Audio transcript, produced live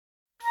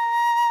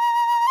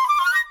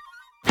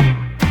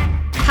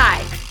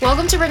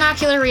to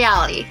Vernacular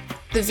Reality,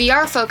 the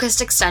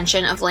VR-focused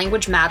extension of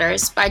Language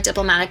Matters by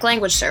Diplomatic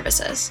Language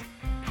Services.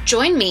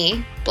 Join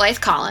me, Blythe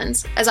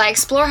Collins, as I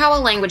explore how a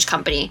language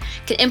company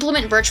can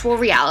implement virtual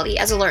reality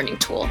as a learning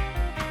tool.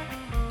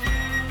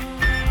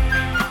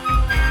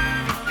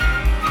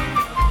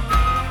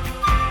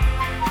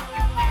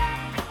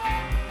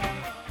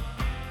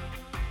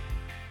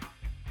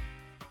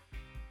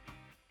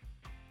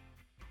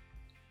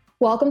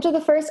 Welcome to the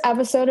first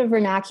episode of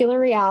Vernacular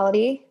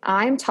Reality.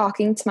 I'm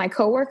talking to my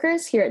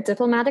coworkers here at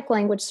Diplomatic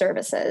Language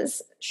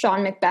Services.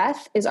 Sean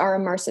McBeth is our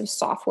Immersive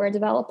Software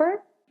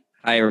Developer.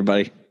 Hi,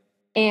 everybody.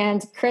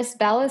 And Chris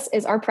Bellis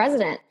is our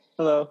president.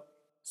 Hello.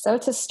 So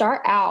to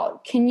start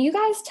out, can you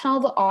guys tell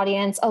the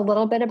audience a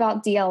little bit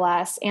about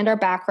DLS and our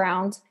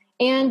background,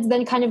 and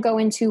then kind of go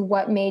into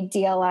what made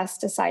DLS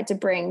decide to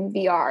bring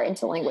VR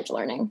into language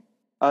learning?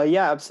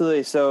 Yeah,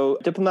 absolutely. So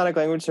Diplomatic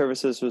Language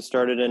Services was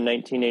started in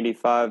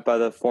 1985 by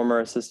the former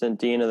Assistant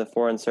Dean of the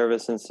Foreign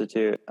Service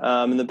Institute.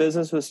 And the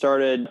business was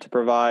started to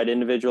provide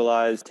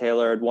individualized,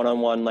 tailored,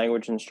 one-on-one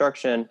language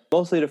instruction,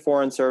 mostly to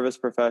foreign service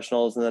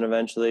professionals and then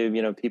eventually,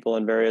 people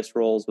in various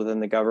roles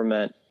within the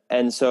government.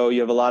 And so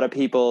you have a lot of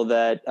people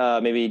that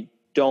maybe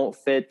don't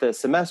fit the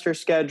semester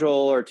schedule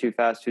or too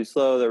fast, too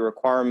slow, their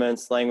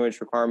requirements,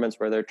 language requirements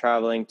where they're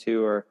traveling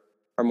to or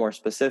are more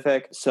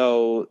specific.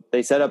 So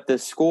they set up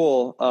this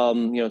school,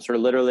 sort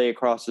of literally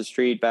across the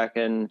street back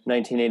in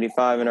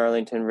 1985 in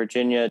Arlington,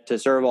 Virginia, to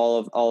serve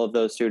all of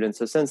those students.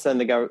 So since then,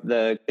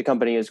 the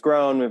company has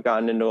grown. We've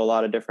gotten into a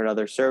lot of different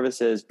other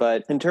services.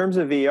 But in terms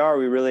of VR,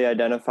 we really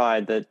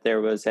identified that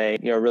there was a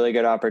really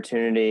good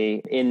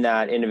opportunity in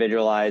that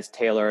individualized,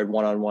 tailored,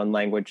 one-on-one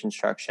language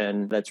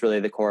instruction. That's really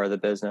the core of the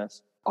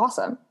business.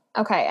 Awesome.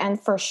 Okay, and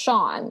for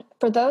Sean,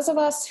 for those of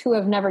us who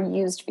have never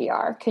used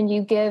VR, can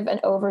you give an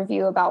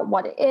overview about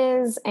what it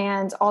is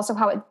and also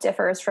how it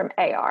differs from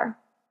AR?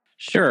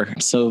 Sure.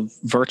 So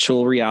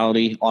virtual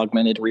reality,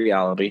 augmented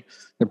reality,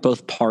 they're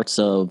both parts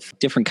of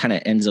different kind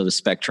of ends of the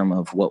spectrum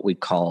of what we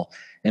call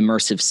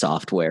immersive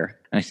software.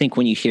 And I think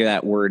when you hear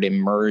that word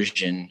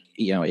immersion,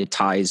 it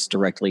ties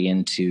directly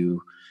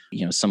into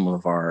some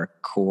of our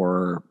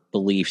core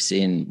beliefs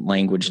in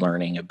language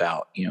learning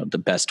about, the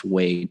best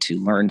way to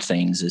learn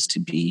things is to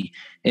be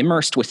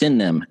immersed within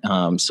them.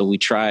 So we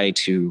try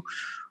to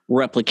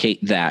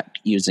replicate that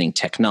using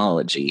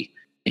technology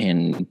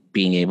and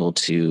being able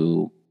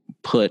to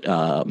put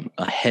a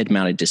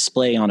head-mounted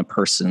display on a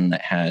person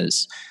that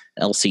has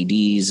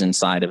LCDs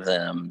inside of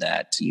them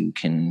that you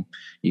can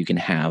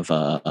have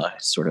a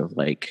sort of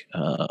like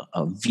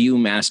a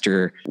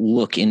viewmaster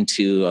look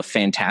into a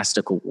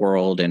fantastical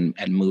world and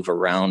move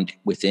around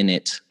within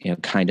it,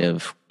 kind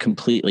of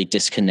completely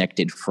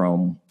disconnected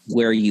from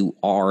where you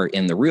are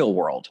in the real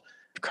world.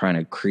 Kind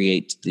of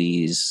create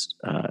these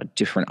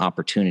different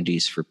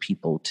opportunities for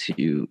people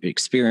to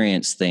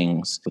experience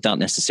things without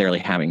necessarily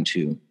having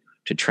to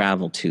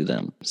travel to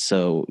them.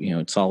 So,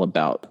 it's all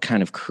about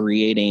kind of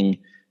creating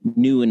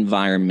new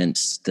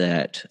environments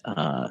that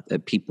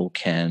people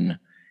can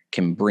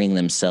bring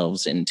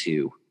themselves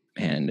into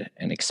and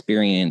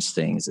experience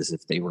things as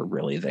if they were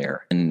really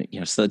there. And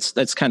so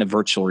that's kind of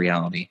virtual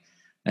reality.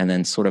 And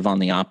then sort of on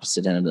the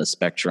opposite end of the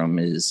spectrum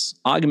is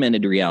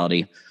augmented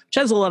reality, which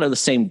has a lot of the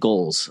same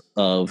goals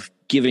of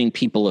giving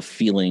people a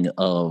feeling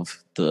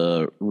of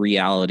the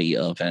reality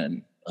of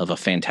a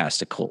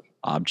fantastical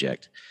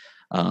object.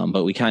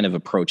 But we kind of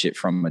approach it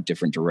from a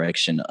different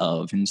direction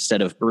of,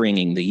 instead of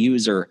bringing the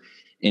user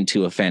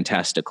into a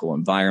fantastical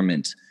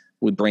environment,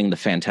 we bring the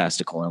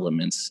fantastical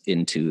elements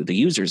into the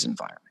user's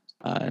environment.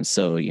 And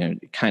so,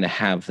 kind of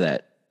have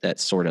that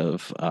sort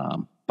of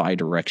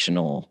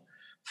bidirectional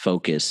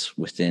focus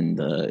within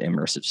the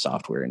immersive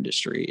software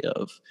industry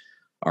of,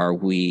 are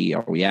we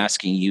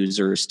asking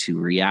users to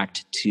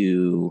react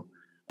to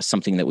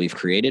something that we've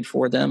created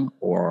for them,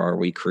 or are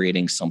we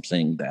creating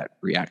something that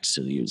reacts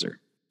to the user?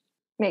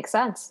 Makes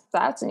sense.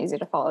 That's an easy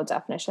to follow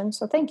definition.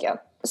 So thank you.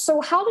 So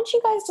how did you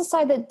guys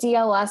decide that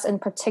DLS in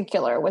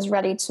particular was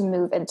ready to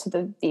move into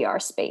the VR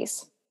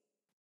space?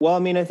 Well,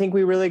 I think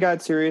we really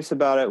got serious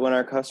about it when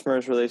our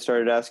customers really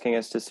started asking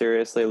us to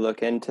seriously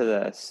look into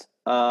this.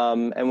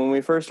 And when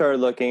we first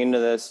started looking into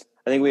this,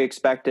 I think we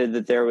expected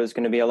that there was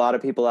going to be a lot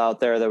of people out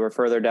there that were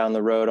further down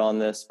the road on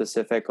this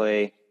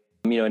specifically,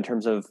 in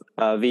terms of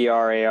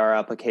VR, AR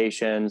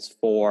applications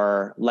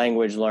for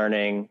language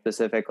learning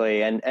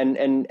specifically,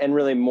 and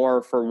really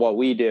more for what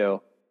we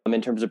do in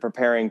terms of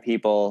preparing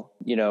people,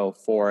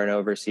 for an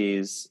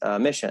overseas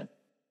mission.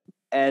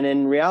 And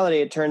in reality,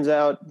 it turns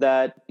out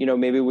that,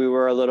 maybe we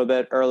were a little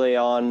bit early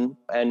on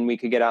and we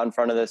could get out in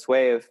front of this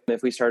wave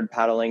if we started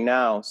paddling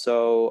now.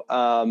 So,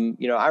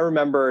 I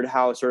remembered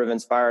how sort of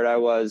inspired I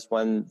was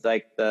when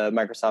the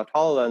Microsoft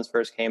HoloLens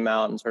first came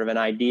out, and sort of an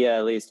idea,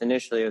 at least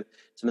initially, of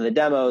some of the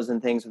demos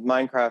and things with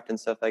Minecraft and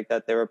stuff like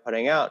that they were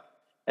putting out.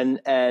 So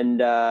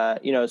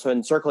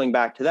in circling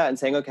back to that and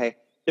saying, okay,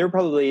 there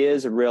probably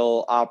is a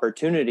real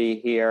opportunity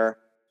here,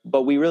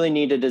 but we really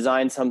need to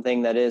design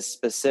something that is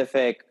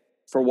specific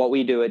for what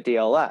we do at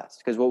DLS,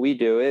 because what we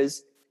do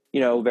is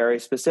very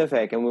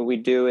specific. And what we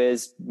do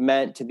is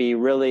meant to be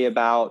really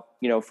about,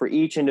 for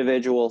each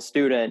individual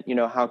student,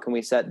 how can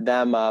we set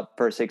them up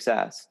for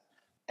success?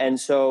 And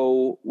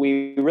so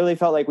we really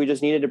felt like we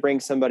just needed to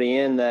bring somebody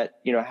in that,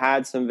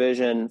 had some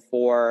vision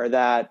for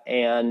that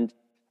and,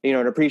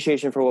 an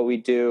appreciation for what we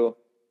do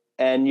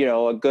and,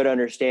 a good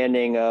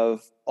understanding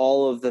of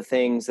all of the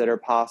things that are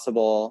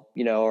possible,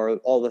 or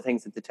all the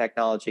things that the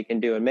technology can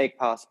do and make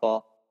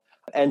possible.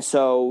 And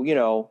so,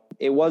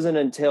 it wasn't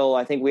until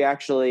I think we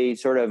actually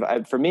sort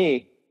of, for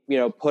me,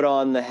 put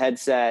on the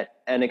headset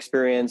and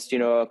experienced,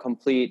 a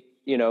complete,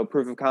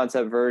 proof of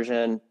concept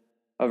version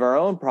of our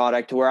own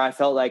product to where I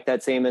felt like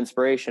that same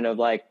inspiration of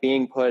like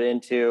being put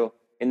into,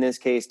 in this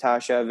case,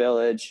 Tasha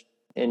Village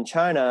in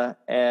China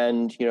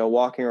and,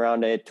 walking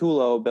around a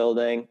Tulo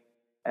building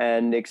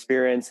and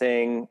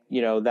experiencing,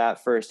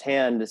 that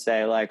firsthand to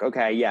say like,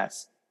 okay,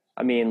 yes.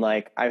 I mean,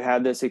 like I've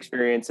had this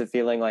experience of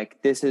feeling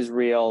like this is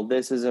real,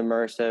 this is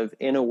immersive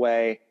in a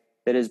way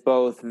that is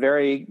both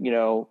very,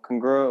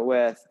 congruent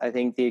with, I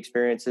think, the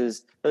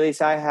experiences, at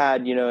least I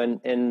had,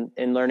 in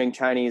learning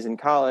Chinese in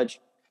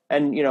college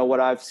and, what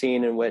I've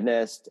seen and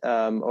witnessed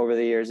over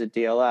the years at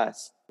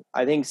DLS.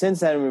 I think since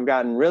then we've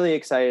gotten really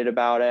excited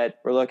about it.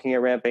 We're looking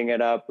at ramping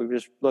it up. We're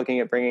just looking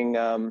at bringing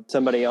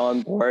somebody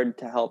on board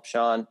to help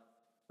Sean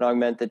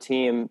augment the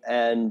team.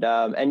 And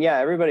yeah,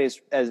 everybody's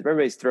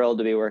thrilled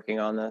to be working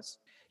on this.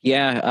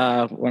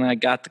 Yeah, when I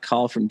got the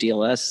call from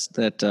DLS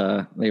that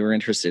they were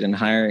interested in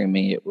hiring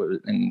me,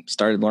 and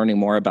started learning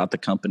more about the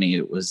company,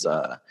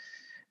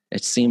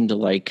 it seemed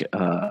like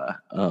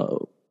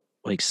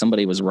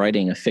somebody was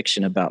writing a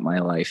fiction about my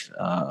life.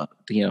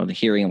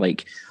 Hearing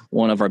like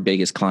one of our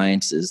biggest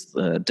clients is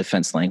the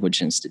Defense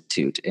Language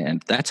Institute,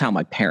 and that's how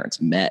my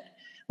parents met.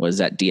 Was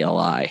at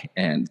DLI,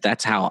 and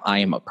that's how I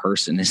am a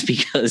person is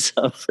because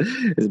of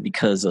the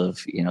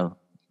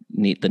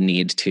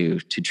need to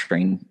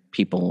train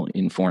people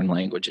in foreign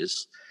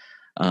languages,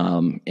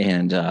 we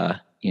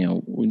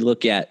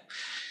look at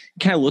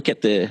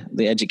the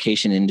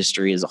education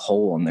industry as a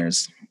whole, and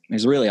there's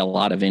really a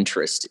lot of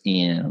interest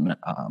in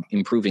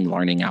improving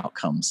learning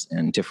outcomes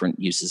and different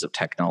uses of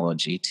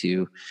technology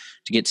to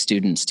get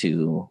students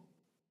to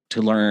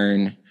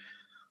learn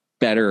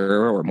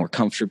better or more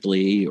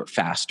comfortably or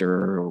faster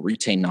or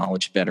retain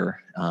knowledge better.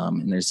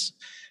 And there's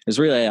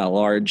really a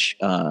large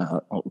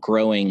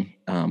growing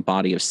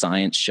body of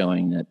science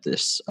showing that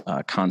this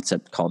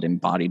concept called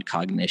embodied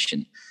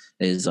cognition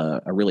is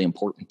a really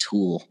important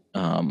tool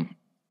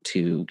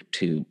to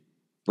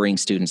bring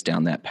students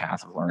down that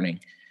path of learning.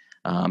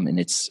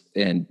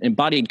 And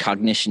embodied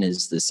cognition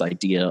is this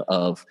idea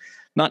of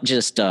not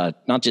just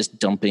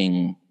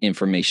dumping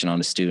information on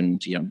a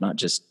student, not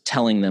just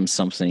telling them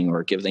something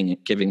or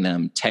giving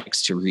them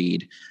text to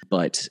read,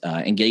 but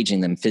engaging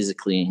them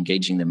physically,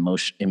 engaging them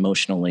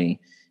emotionally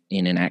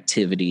in an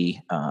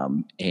activity,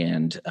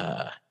 and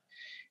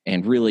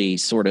really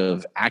sort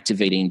of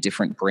activating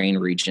different brain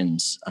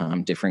regions,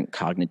 different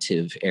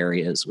cognitive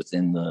areas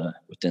within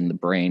the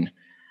brain,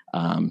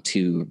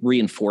 to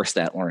reinforce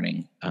that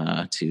learning,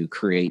 to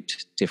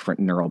create different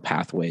neural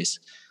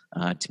pathways,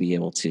 to be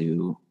able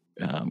to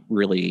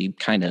really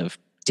kind of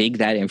dig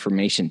that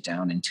information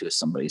down into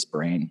somebody's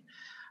brain.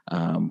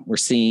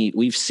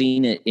 We've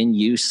seen it in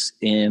use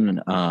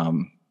in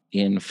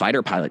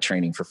fighter pilot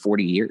training for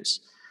 40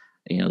 years.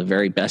 The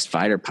very best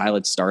fighter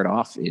pilots start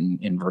off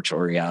in virtual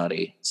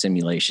reality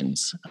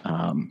simulations.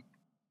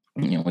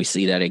 We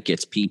see that it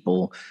gets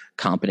people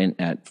competent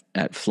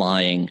at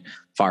flying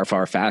far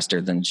faster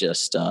than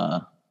just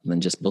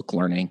book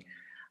learning.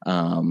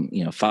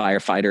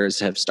 Firefighters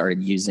have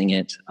started using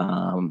it.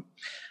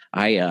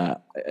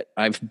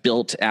 I've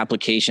built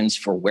applications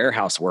for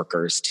warehouse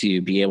workers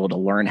to be able to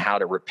learn how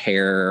to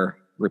repair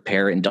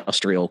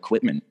industrial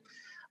equipment.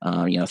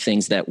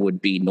 Things that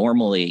would be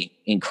normally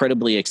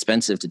incredibly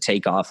expensive to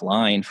take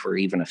offline for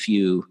even a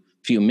few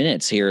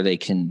minutes. Here they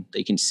can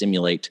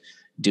simulate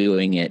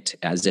doing it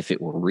as if it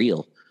were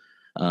real.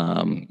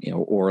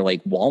 Or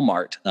like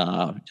Walmart.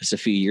 Just a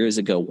few years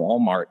ago,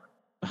 Walmart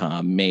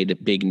made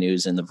big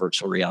news in the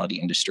virtual reality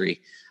industry.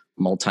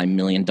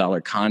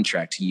 Multi-million-dollar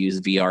contract to use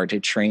VR to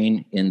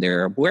train in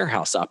their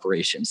warehouse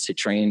operations, to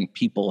train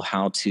people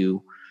how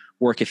to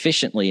work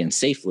efficiently and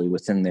safely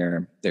within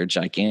their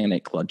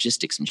gigantic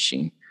logistics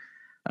machine.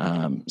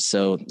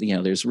 So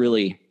there's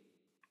really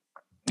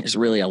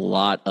a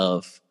lot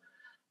of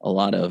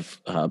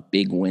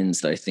big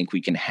wins that I think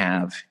we can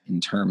have in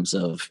terms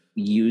of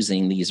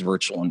using these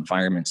virtual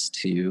environments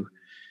to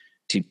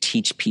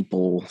teach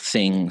people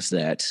things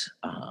that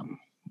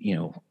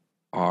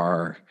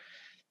are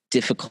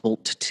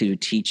difficult to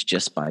teach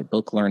just by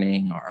book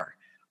learning,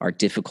 are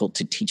difficult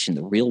to teach in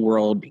the real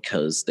world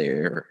because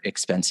they're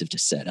expensive to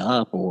set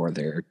up, or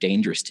they're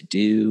dangerous to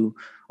do,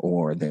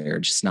 or they're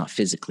just not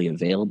physically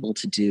available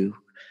to do.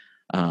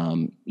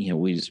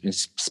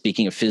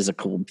 Speaking of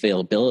physical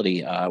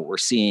availability, we're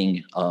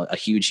seeing a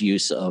huge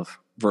use of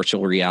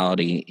virtual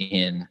reality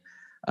in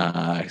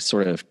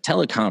sort of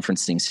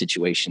teleconferencing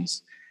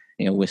situations.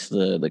 With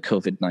the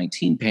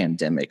COVID-19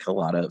 pandemic, a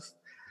lot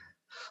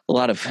a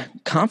lot of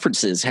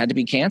conferences had to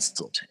be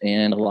canceled,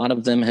 and a lot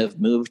of them have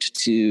moved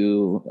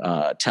to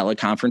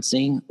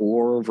teleconferencing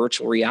or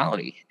virtual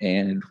reality.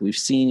 And we've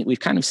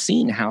kind of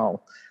seen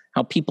how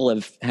people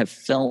have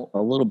felt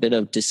a little bit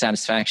of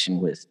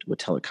dissatisfaction with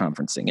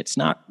teleconferencing. It's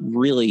not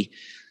really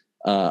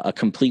a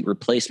complete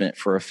replacement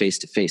for a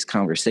face-to-face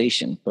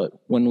conversation, but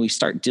when we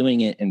start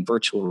doing it in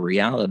virtual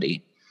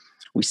reality,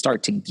 we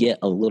start to get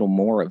a little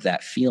more of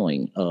that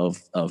feeling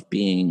of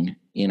being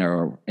in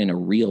a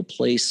real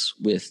place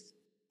with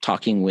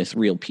talking with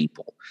real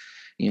people.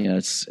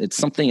 It's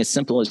something as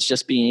simple as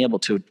just being able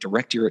to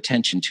direct your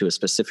attention to a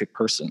specific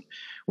person.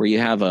 Where you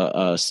have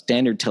a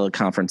standard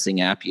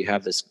teleconferencing app, you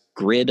have this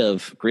grid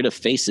of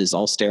faces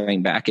all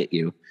staring back at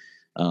you,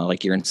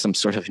 like you're in some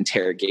sort of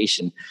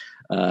interrogation.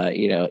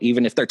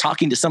 Even if they're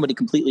talking to somebody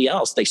completely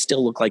else, they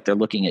still look like they're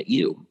looking at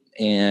you.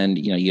 And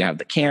you have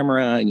the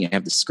camera and you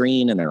have the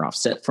screen, and they're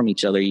offset from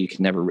each other. You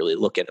can never really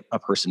look at a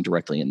person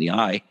directly in the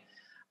eye.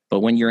 But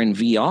when you're in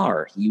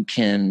VR, you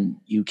can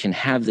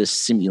have this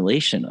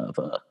simulation of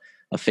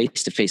a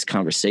face-to-face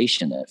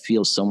conversation that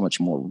feels so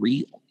much more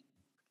real.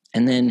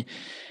 And then,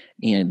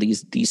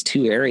 these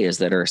two areas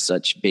that are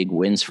such big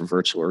wins for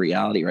virtual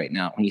reality right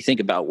now, when you think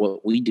about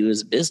what we do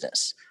as a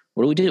business,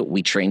 what do?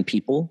 We train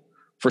people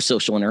for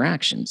social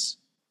interactions.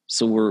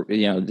 So we're,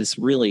 this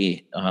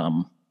really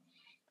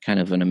kind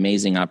of an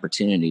amazing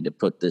opportunity to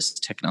put this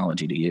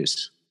technology to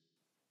use.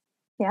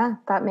 Yeah,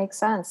 that makes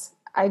sense.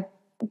 I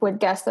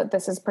would guess that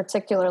this is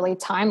particularly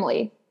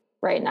timely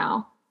right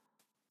now.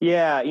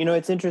 Yeah,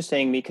 it's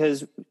interesting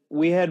because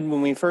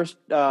when we first,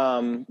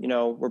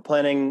 were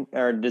planning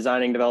or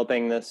designing,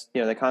 developing this,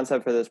 the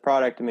concept for this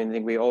product, I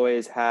think we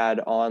always had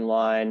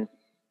online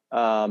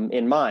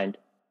in mind,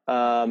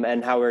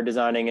 and how we're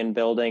designing and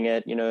building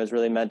it, is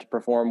really meant to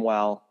perform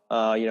well,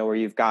 where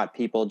you've got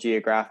people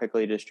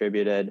geographically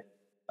distributed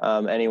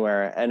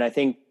anywhere. And I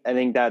think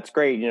that's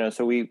great,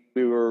 so we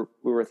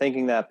were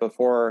thinking that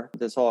before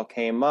this all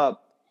came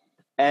up.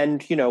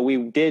 And, we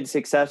did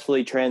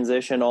successfully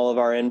transition all of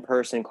our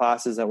in-person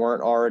classes that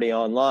weren't already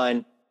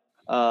online.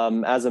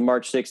 As of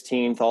March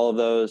 16th, all of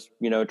those,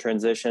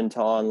 transitioned to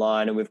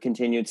online, and we've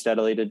continued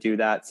steadily to do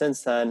that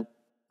since then.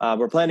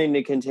 We're planning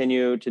to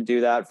continue to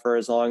do that for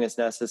as long as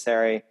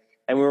necessary.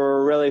 And we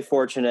were really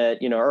fortunate,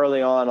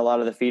 early on, a lot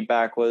of the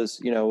feedback was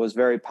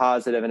very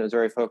positive, and it was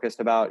very focused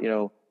about,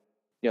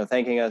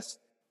 thanking us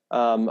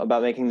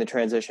about making the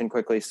transition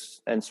quickly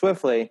and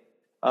swiftly.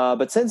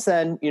 But since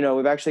then,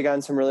 we've actually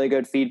gotten some really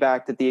good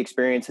feedback that the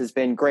experience has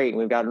been great. And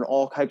we've gotten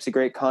all types of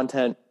great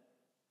content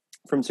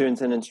from students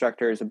and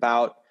instructors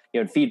about,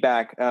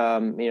 feedback,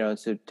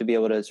 to be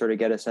able to sort of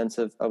get a sense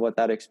of what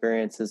that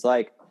experience is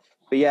like.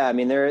 But yeah,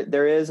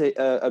 there is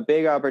a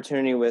big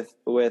opportunity with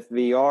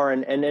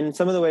VR, and in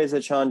some of the ways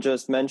that Sean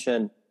just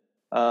mentioned,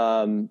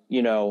 that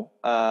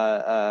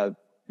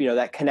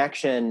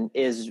connection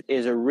is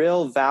a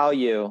real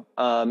value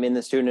in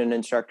the student and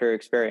instructor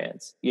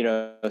experience.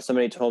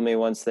 Somebody told me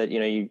once that,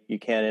 you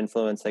can't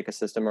influence like a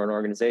system or an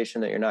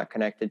organization that you're not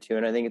connected to.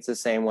 And I think it's the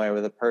same way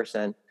with a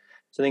person.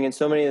 So I think in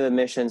so many of the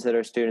missions that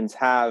our students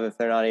have, if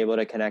they're not able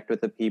to connect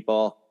with the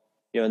people,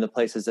 in the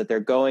places that they're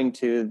going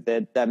to,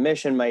 that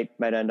mission might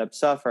end up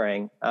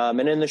suffering.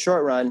 And in the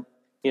short run,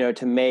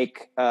 to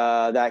make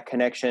that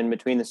connection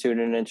between the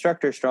student and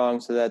instructor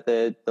strong so that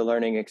the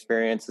learning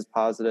experience is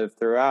positive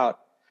throughout.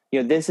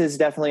 This is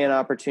definitely an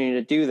opportunity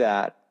to do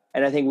that.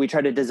 And I think we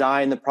try to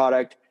design the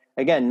product,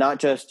 again, not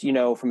just,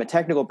 from a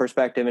technical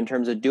perspective in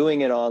terms of doing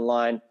it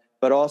online,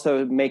 but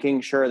also making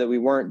sure that we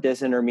weren't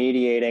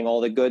disintermediating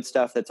all the good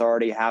stuff that's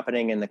already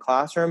happening in the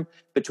classroom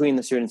between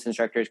the students and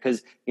instructors.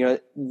 Because,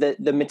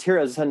 the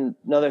materials,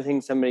 another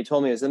thing somebody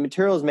told me is the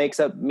materials makes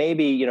up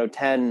maybe,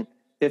 10,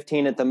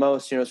 15 at the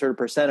most, sort of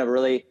percent of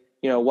really,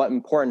 what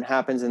important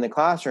happens in the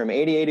classroom.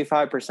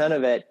 85%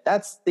 of it,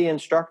 that's the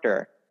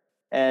instructor.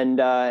 And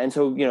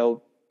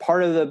so,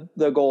 part of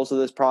the goals of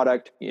this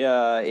product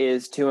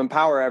is to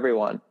empower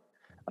everyone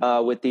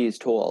with these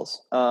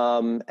tools.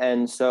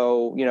 And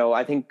so,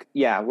 I think,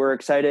 we're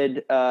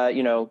excited,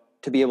 to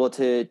be able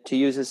to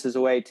use this as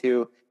a way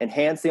to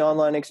enhance the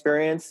online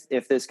experience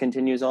if this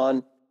continues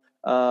on,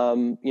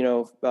 in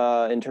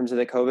terms of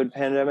the COVID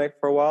pandemic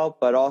for a while.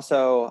 But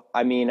also,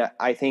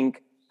 I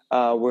think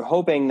we're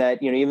hoping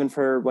that, even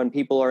for when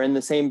people are in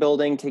the same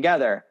building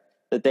together,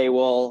 that they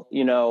will,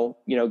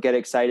 get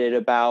excited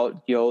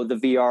about, the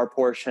VR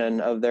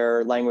portion of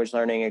their language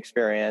learning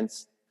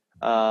experience,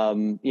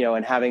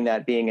 and having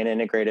that being an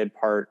integrated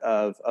part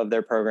of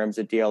their programs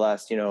at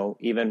DLS,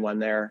 even when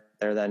they're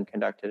then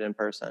conducted in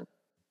person.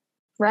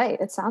 Right.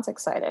 It sounds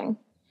exciting.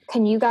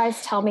 Can you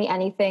guys tell me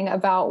anything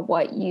about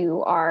what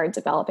you are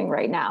developing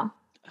right now?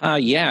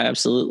 Yeah,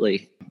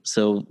 absolutely.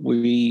 So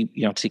we,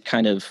 to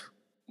kind of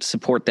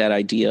support that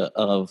idea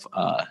of,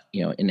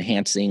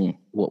 enhancing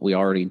what we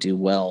already do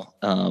well.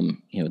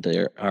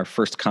 Our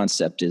first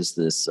concept is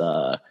this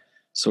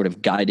sort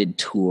of guided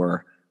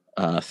tour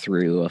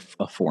through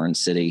a foreign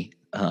city.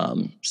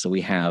 So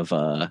we've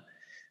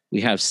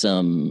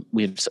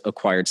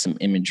acquired some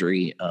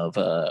imagery of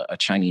a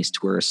Chinese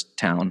tourist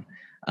town,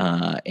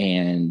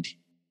 and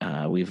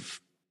we've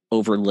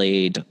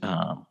overlaid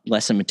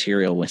lesson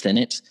material within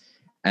it.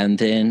 And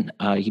then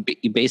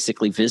you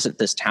basically visit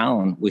this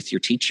town with your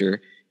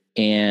teacher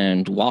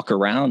and walk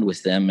around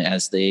with them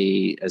as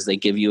they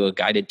give you a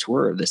guided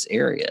tour of this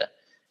area,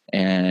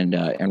 and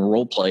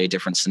role play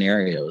different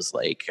scenarios,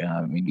 like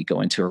maybe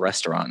going to a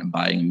restaurant and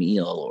buying a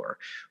meal,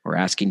 or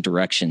asking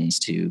directions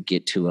to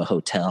get to a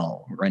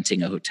hotel,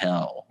 renting a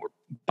hotel, or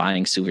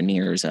buying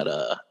souvenirs at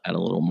a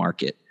little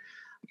market.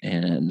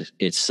 And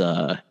it's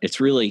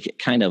really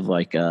kind of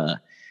like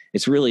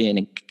it's really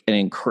an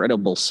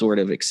incredible sort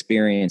of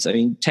experience. I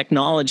mean,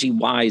 technology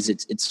wise,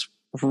 it's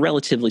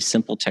relatively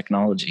simple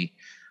technology,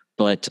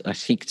 but I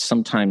think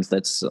sometimes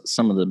that's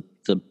some of the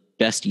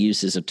best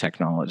uses of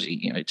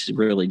technology, to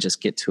really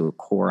just get to a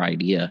core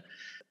idea.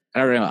 I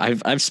don't know.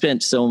 I've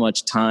spent so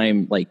much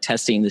time like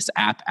testing this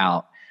app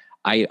out.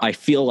 I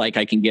feel like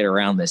I can get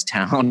around this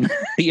town.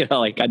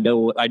 Like I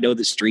know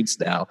the streets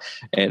now.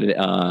 And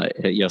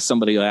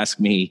somebody will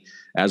ask me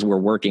as we're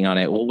working on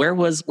it, well, where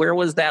was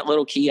that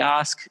little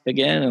kiosk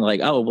again? And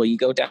like, oh, well, you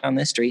go down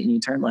this street and you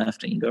turn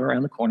left and you go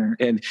around the corner.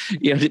 And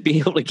to be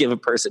able to give a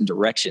person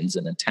directions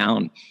in a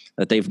town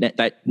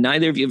that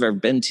neither of you have ever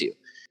been to,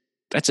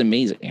 that's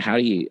amazing. How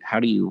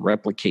do you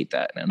replicate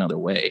that in another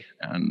way?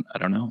 And I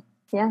don't know.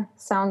 Yeah,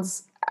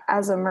 sounds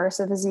as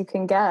immersive as you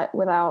can get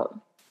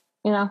without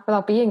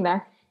being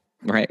there.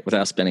 Right,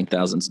 without spending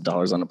thousands of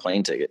dollars on a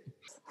plane ticket.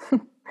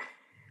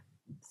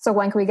 So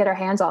when can we get our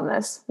hands on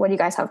this? What do you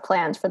guys have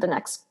planned for the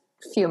next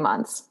few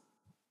months?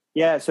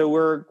 Yeah, so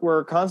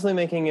we're constantly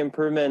making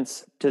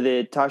improvements to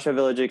the Tasha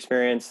Village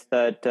experience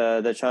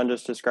that Sean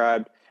just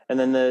described, and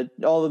then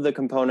all of the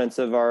components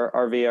of our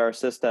VR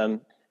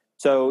system.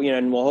 So,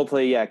 and we'll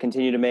hopefully,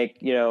 continue to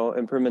make,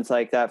 improvements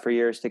like that for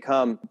years to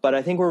come. But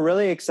I think we're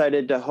really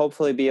excited to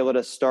hopefully be able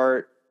to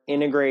start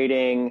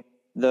integrating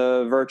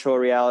the virtual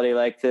reality,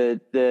 like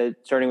the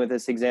starting with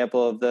this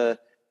example of the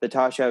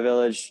Tasha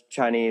Village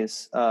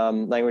Chinese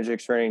language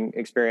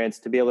experience,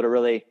 to be able to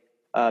really,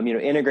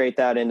 integrate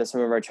that into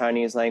some of our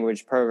Chinese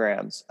language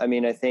programs. I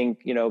mean, I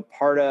think,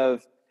 part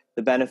of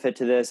the benefit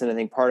to this, and I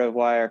think part of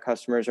why our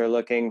customers are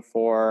looking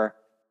for,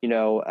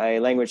 a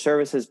language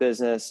services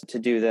business to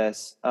do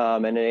this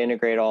and to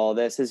integrate all of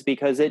this, is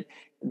because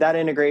that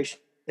integration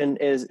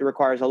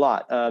requires a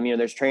lot.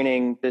 There's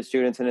training the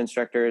students and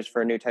instructors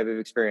for a new type of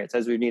experience,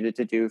 as we've needed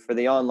to do for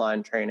the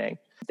online training.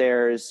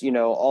 There's,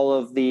 all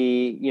of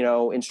the,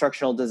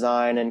 instructional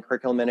design and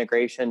curriculum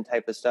integration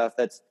type of stuff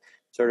that's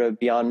sort of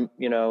beyond,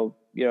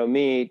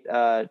 me,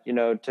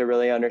 to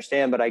really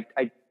understand, but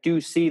I do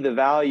see the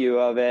value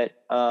of it.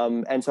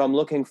 And so I'm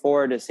looking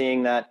forward to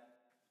seeing that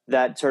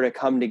sort of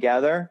come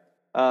together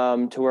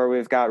to where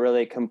we've got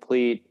really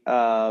complete,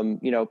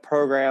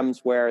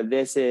 programs where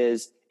this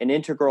is an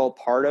integral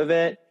part of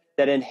it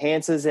that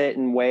enhances it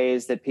in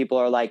ways that people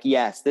are like,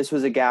 yes, this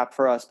was a gap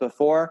for us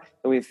before,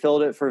 and we've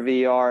filled it for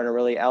VR in a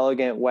really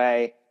elegant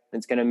way.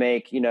 It's going to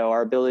make,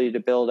 our ability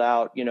to build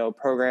out,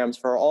 programs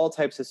for all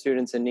types of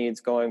students and needs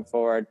going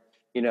forward,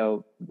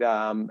 and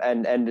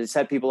to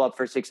set people up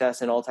for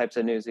success in all types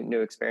of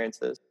new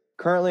experiences.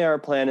 Currently, our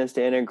plan is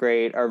to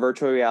integrate our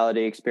virtual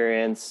reality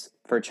experience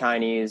for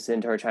Chinese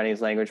into our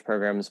Chinese language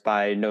programs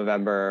by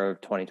November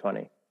of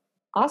 2020.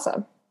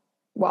 Awesome.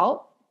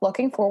 Well,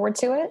 looking forward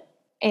to it.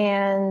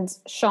 And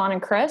Sean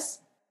and Chris,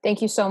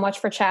 thank you so much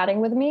for chatting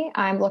with me.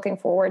 I'm looking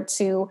forward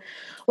to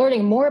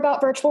learning more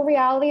about virtual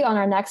reality on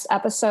our next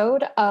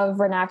episode of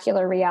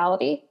Vernacular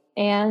Reality.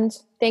 And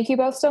thank you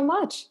both so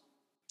much.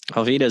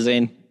 Auf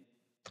Wiedersehen.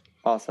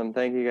 Awesome.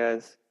 Thank you,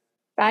 guys.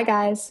 Bye,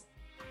 guys.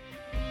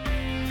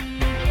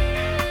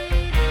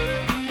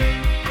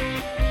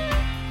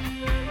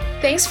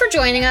 Thanks for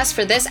joining us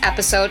for this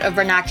episode of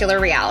Vernacular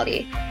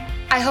Reality.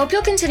 I hope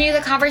you'll continue the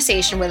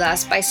conversation with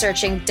us by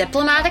searching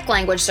Diplomatic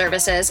Language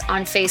Services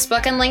on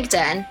Facebook and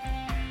LinkedIn,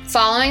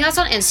 following us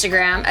on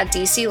Instagram at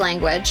DC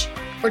Language,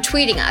 or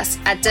tweeting us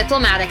at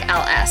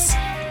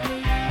DiplomaticLS.